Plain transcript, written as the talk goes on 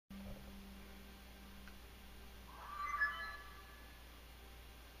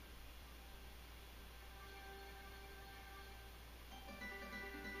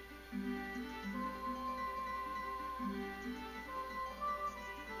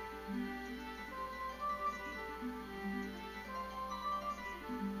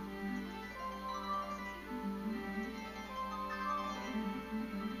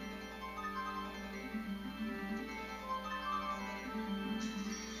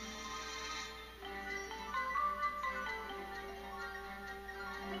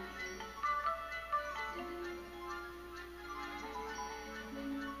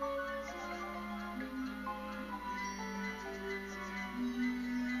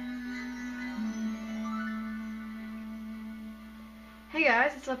Hey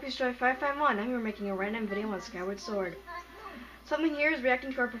guys, it's LumpyStory551. I'm here making a random video on Skyward Sword. Something here is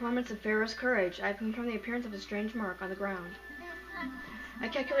reacting to our performance of Pharaoh's Courage. I've confirmed the appearance of a strange mark on the ground. I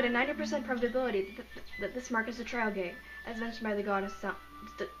calculate a 90% probability that this mark is the trial gate, as mentioned by the goddess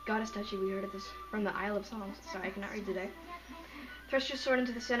statue we heard of this from the Isle of Songs. Sorry, I cannot read today. Thrust your sword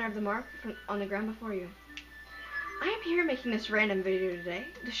into the center of the mark on the ground before you. I am here making this random video today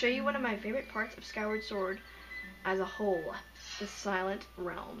to show you one of my favorite parts of Skyward Sword as a whole, the Silent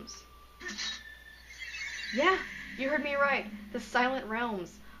Realms. Yeah, you heard me right, the Silent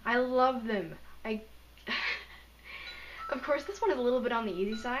Realms. I love them. Of course, this one is a little bit on the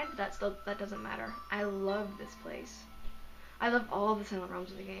easy side, but that doesn't matter. I love this place. I love all the Silent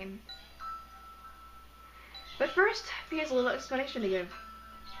Realms of the game. But first, here's a little explanation to give.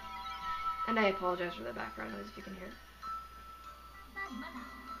 And I apologize for the background noise if you can hear it.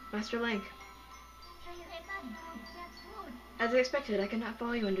 Master Link. As I expected, I cannot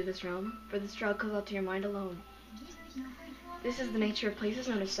follow you into this realm, for this trial calls out to your mind alone. This is the nature of places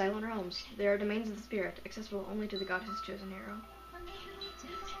known as Silent Realms. They are domains of the spirit, accessible only to the goddess's chosen hero.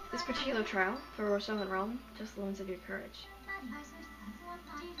 This particular trial, FARORE'S Silent Realm, tests the limits of your courage.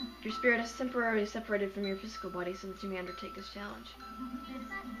 Your spirit is temporarily separated from your physical body so that you may undertake this challenge.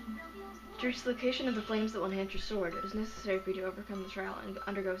 To reach the location of the flames that will enhance your sword, it is necessary for you to overcome the trial and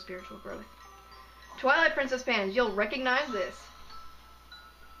undergo spiritual growth. Twilight Princess fans, you'll recognize this.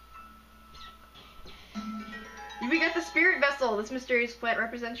 We got the spirit vessel. This mysterious plant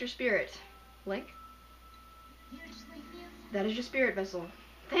represents your spirit. Link? That is your spirit vessel.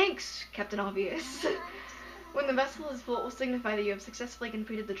 Thanks, Captain Obvious. When the vessel is full, it will signify that you have successfully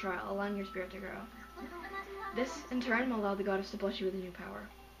completed the trial, allowing your spirit to grow. This, in turn, will allow the goddess to bless you with a new power.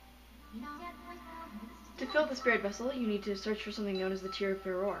 To fill the spirit vessel, you need to search for something known as the Tear of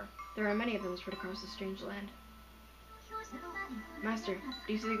Farore. There are many of them spread across this strange land. Master,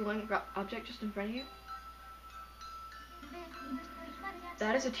 do you see the glowing object just in front of you?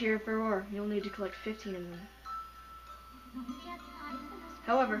 That is a Tear of Farore. You'll need to collect 15 of them.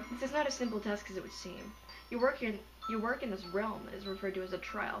 However, this is not as simple a task as it would seem. Your work in this realm is referred to as a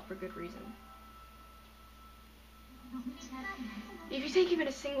trial for good reason. If you take even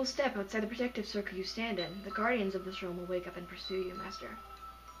a single step outside the protective circle you stand in, the guardians of this realm will wake up and pursue you, Master.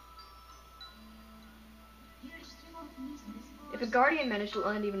 If a guardian managed to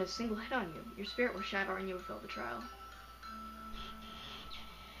land even a single hit on you, your spirit will shatter and you will fail the trial.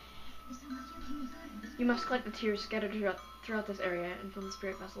 You must collect the tears scattered throughout this area and fill the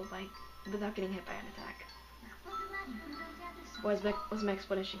spirit vessel without getting hit by an attack. Was my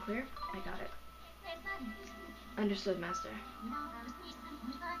explanation clear? I got it. Understood, Master.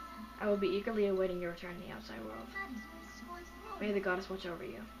 I will be eagerly awaiting your return to the outside world. May the goddess watch over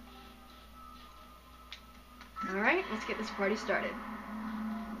you. Alright, let's get this party started.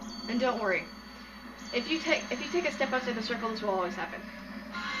 And don't worry. If you take a step outside the circle, this will always happen.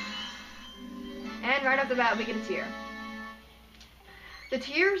 And right off the bat, we get a tear. The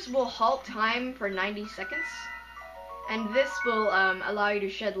tears will halt time for 90 seconds. And this will allow you to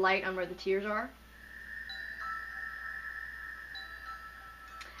shed light on where the tears are.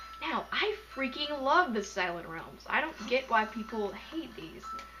 Now, I freaking love the Silent Realms. I don't get why people hate these.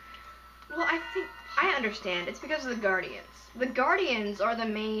 Well, I understand. It's because of the Guardians. The Guardians are the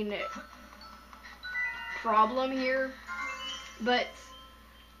main problem here, but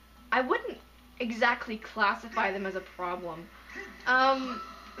I wouldn't exactly classify them as a problem.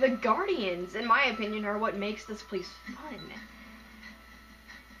 The Guardians, in my opinion, are what makes this place fun.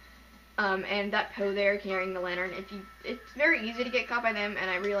 And that Poe there carrying the lantern, it's very easy to get caught by them, and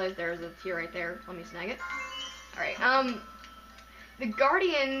I realize there's a tear right there. Let me snag it. Alright, the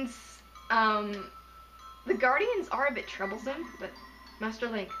Guardians are a bit troublesome, but Master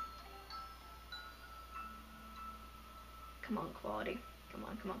Link. Come on, quality. Come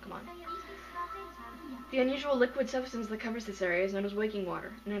on. The unusual liquid substance that covers this area is known as waking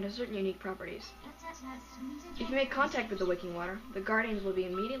water, and it has certain unique properties. If you make contact with the waking water, the Guardians will be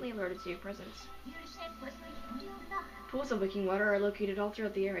immediately alerted to your presence. Pools of waking water are located all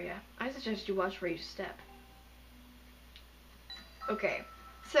throughout the area. I suggest you watch where you step. Okay,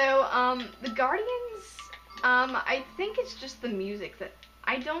 so, the Guardians, I think it's just the music that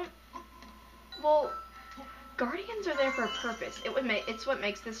Guardians are there for a purpose. It's what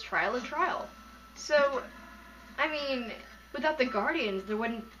makes this trial a trial. So, I mean, without the Guardians,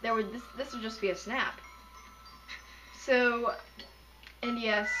 this would just be a snap. So, and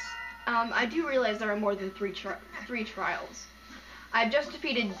yes, I do realize there are more than three trials. I've just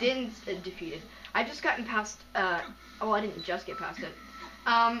I just gotten past, well, I didn't just get past it.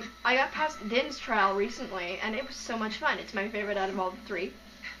 I got past Din's trial recently, and it was so much fun. It's my favorite out of all the 3.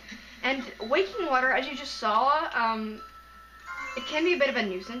 And Waking Water, as you just saw, it can be a bit of a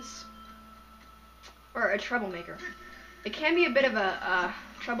nuisance. Or a troublemaker. It can be a bit of a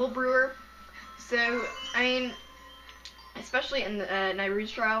trouble brewer. So, I mean, especially in the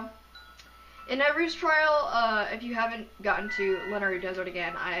Nairu's trial. In Nairu's trial, if you haven't gotten to Lenaru Desert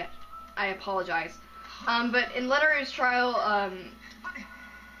again, I apologize. But in Lenaru's trial,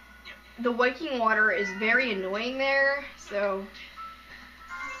 the Waking Water is very annoying there, so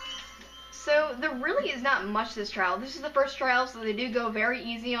there really is not much to this trial. This is the first trial, so they do go very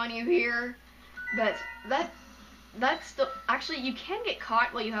easy on you here, but that's still, actually, you can get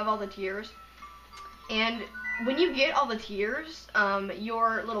caught while you have all the tears, and when you get all the tears,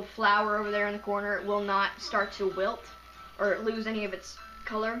 your little flower over there in the corner will not start to wilt, or lose any of its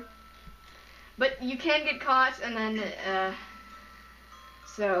color, but you can get caught, and then,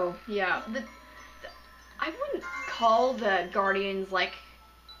 so, yeah, I wouldn't call the Guardians, like,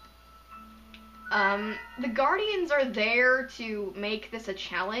 the Guardians are there to make this a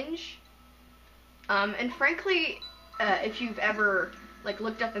challenge, and frankly, if you've ever, like,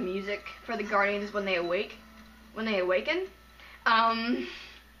 looked up the music for the Guardians when they awaken,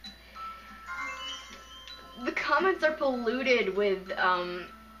 the comments are polluted with,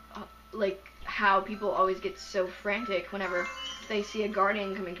 like, how people always get so frantic whenever they see a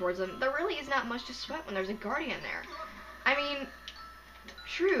Guardian coming towards them. There really is not much to sweat when there's a Guardian there. I mean,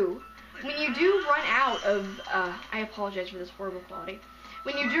 true, when you do run out of, I apologize for this horrible quality,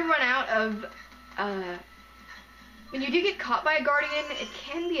 when you do run out of, when you do get caught by a Guardian, it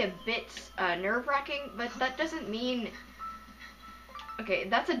can be a bit nerve-wracking, but that doesn't mean, okay,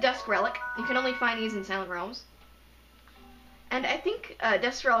 that's a Dusk Relic. You can only find these in Silent Realms. And I think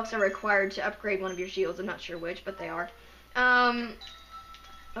Dusk Relics are required to upgrade one of your shields. I'm not sure which, but they are.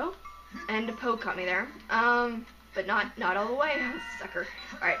 Oh, and a Poe caught me there. But not all the way, sucker.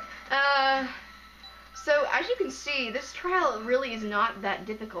 Alright, so as you can see, this trial really is not that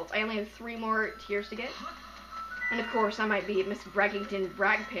difficult. I only have 3 more tiers to get. And of course, I might be Miss Braggington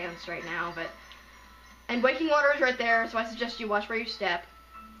Brag Pants right now, but... And Waking Water is right there, so I suggest you watch where you step.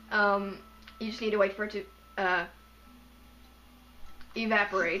 You just need to wait for it to,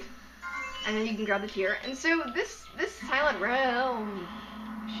 evaporate. And then you can grab the tier. And so, this Silent Realm...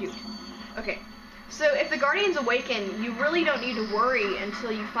 Shoot. Okay. So, if the Guardians awaken, you really don't need to worry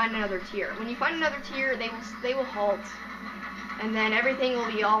until you find another tier. When you find another tier, they will halt. And then everything will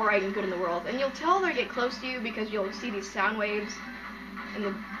be alright and good in the world. And you'll tell they get close to you because you'll see these sound waves in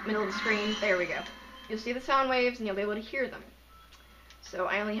the middle of the screen. There we go. You'll see the sound waves and you'll be able to hear them. So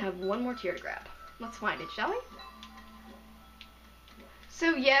I only have 1 more tier to grab. Let's find it, shall we?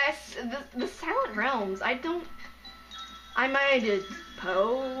 So yes, the Silent Realms, I might have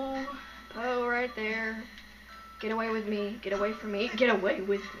Poe right there. Get away with me. Get away from me. Get away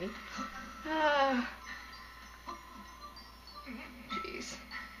with me. Jeez.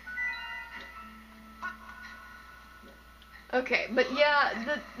 Okay, but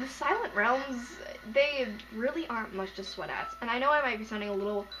yeah, the Silent Realms, they really aren't much to sweat at. And I know I might be sounding a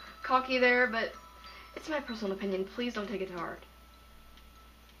little cocky there, but it's my personal opinion. Please don't take it to heart.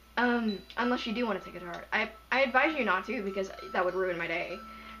 Unless you do want to take it to heart. I advise you not to, because that would ruin my day.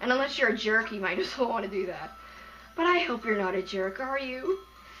 And unless you're a jerk, you might as well want to do that. But I hope you're not a jerk, are you?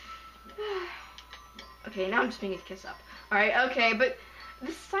 Okay, now I'm just being a kiss up. Alright, okay, but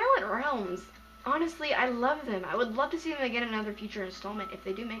the Silent Realms, honestly, I love them. I would love to see them again in another future installment if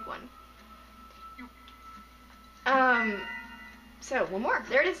they do make one. So, 1 more.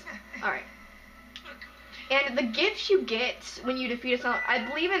 There it is. Alright. And the gifts you get when you defeat a Silent... I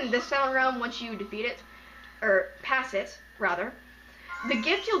believe in this Silent Realm, once you defeat it, or pass it, rather, the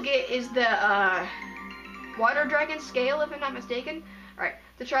gift you'll get is the, Water Dragon Scale, if I'm not mistaken. Alright,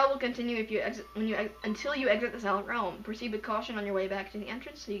 the trial will continue if you exit, until you exit the Silent Realm. Proceed with caution on your way back to the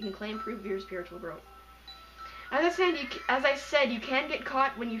entrance so you can claim proof of your spiritual growth. As I said, you can get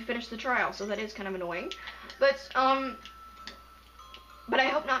caught when you finish the trial, so that is kind of annoying. But I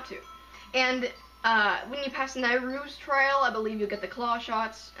hope not to. And, when you pass Nairu's trial, I believe you'll get the claw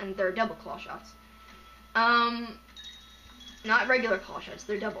shots, and they're double claw shots. Not regular claw shots,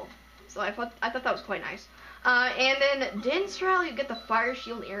 they're double. So I thought that was quite nice. And then Din's trial, you get the fire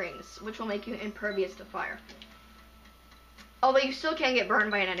shield earrings, which will make you impervious to fire. Although you still can get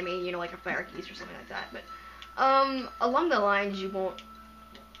burned by an enemy, you know, like a fire keys or something like that. But along the lines, you won't.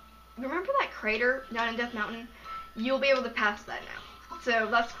 Remember that crater down in Death Mountain? You'll be able to pass that now. So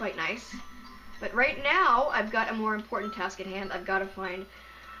that's quite nice. But right now, I've got a more important task at hand. I've got to find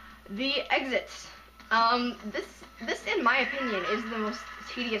the exits This, in my opinion, is the most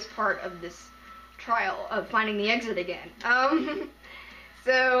tedious part of this trial of finding the exit again.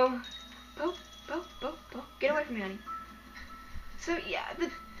 So, get away from me, honey. So yeah,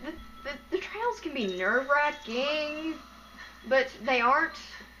 the trials can be nerve-wracking, but they are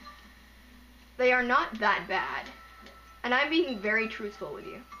not that bad. And I'm being very truthful with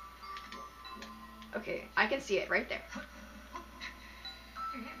you. Okay, I can see it right there.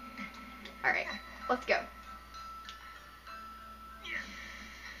 Alright, let's go.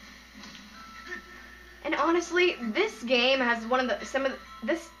 And honestly, this game has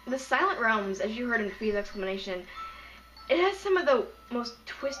the Silent Realms, as you heard in Fee's explanation. It has some of the most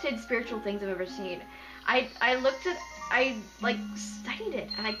twisted spiritual things I've ever seen. I studied it,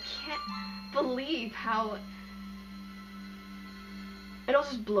 and I can't believe how it'll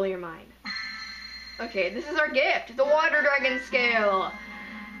just blow your mind. Okay, this is our gift, the Water Dragon Scale.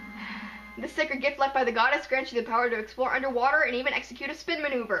 This sacred gift left by the goddess grants you the power to explore underwater and even execute a spin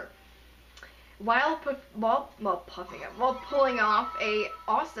maneuver, while pulling off a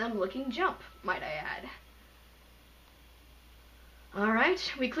awesome-looking jump, might I add.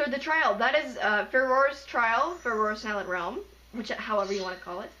 Alright, we cleared the trial. That is FARORE'S trial, FARORE'S Silent Realm, however you want to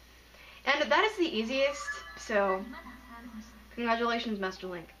call it. And that is the easiest, so congratulations, Master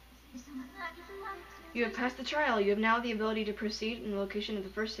Link. You have passed the trial. You have now the ability to proceed in the location of the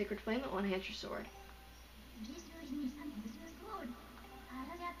first sacred flame that will enhance your sword.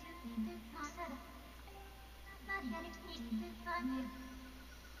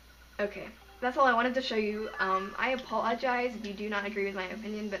 Okay, that's all I wanted to show you. I apologize if you do not agree with my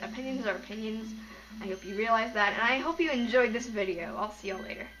opinion, but opinions are opinions. I hope you realize that, and I hope you enjoyed this video. I'll see y'all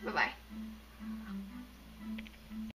later. Bye-bye.